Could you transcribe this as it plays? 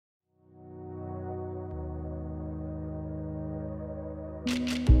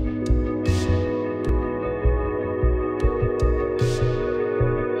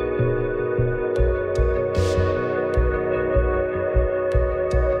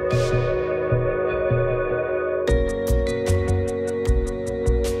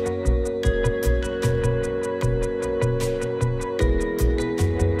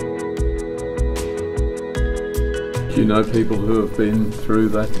know people who have been through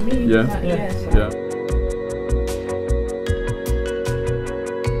that? Yeah.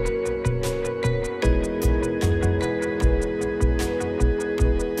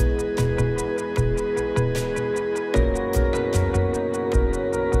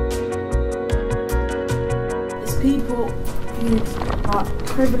 People who are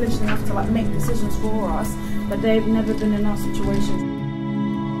privileged enough to make decisions for us, but they've never been in our situation.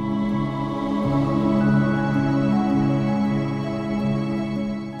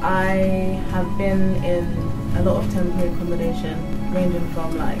 I have been in a lot of temporary accommodation, ranging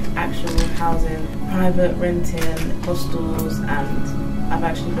from actual housing, private renting, hostels, and I've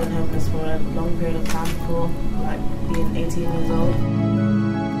actually been homeless for a long period of time before being 18 years old.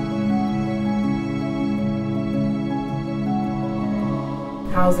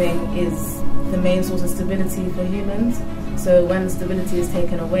 Housing is the main source of stability for humans, so when stability is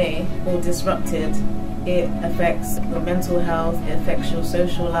taken away or disrupted, it affects your mental health, it affects your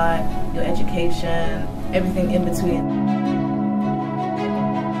social life, your education, everything in between.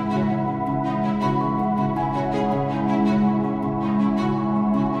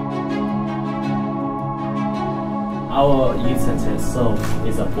 Our youth centre itself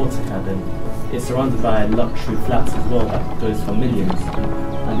is a porter cabin. It's surrounded by luxury flats as well that goes for millions.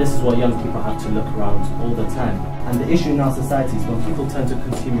 And this is what young people have to look around all the time. And the issue in our society is when people turn to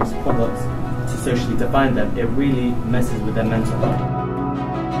consumerist products to socially define them, it really messes with their mental health.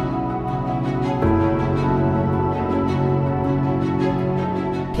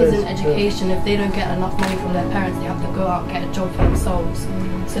 Kids in education, if they don't get enough money from their parents, they have to go out and get a job for themselves.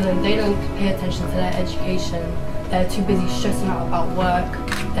 So then they don't pay attention to their education. They're too busy stressing out about work.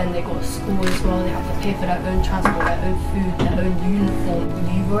 Then they go to school as well. They have to pay for their own transport, their own food, their own uniform.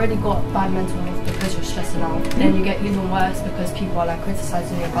 You've already got bad mental health because you're stressing out. Then you get even worse because people are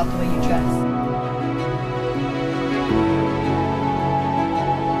criticizing you about the way you dress.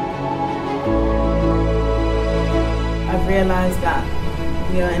 I've realised that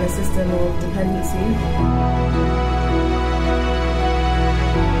we are in a system of dependency.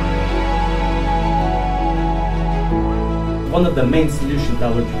 One of the main solutions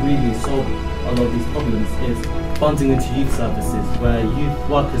that would really solve a lot of these problems is funding into youth services, where youth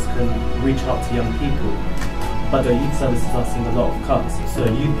workers can reach out to young people. But the youth services are seeing a lot of cuts, so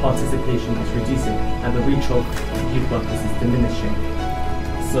youth participation is reducing and the reach of youth workers is diminishing.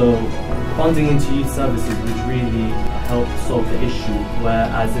 So funding into youth services would really help solve the issue,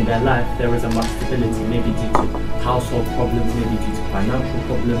 whereas in their life there isn't much stability, maybe due to household problems, maybe due to financial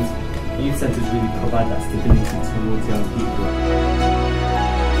problems. Youth centres really provide that stability towards young people.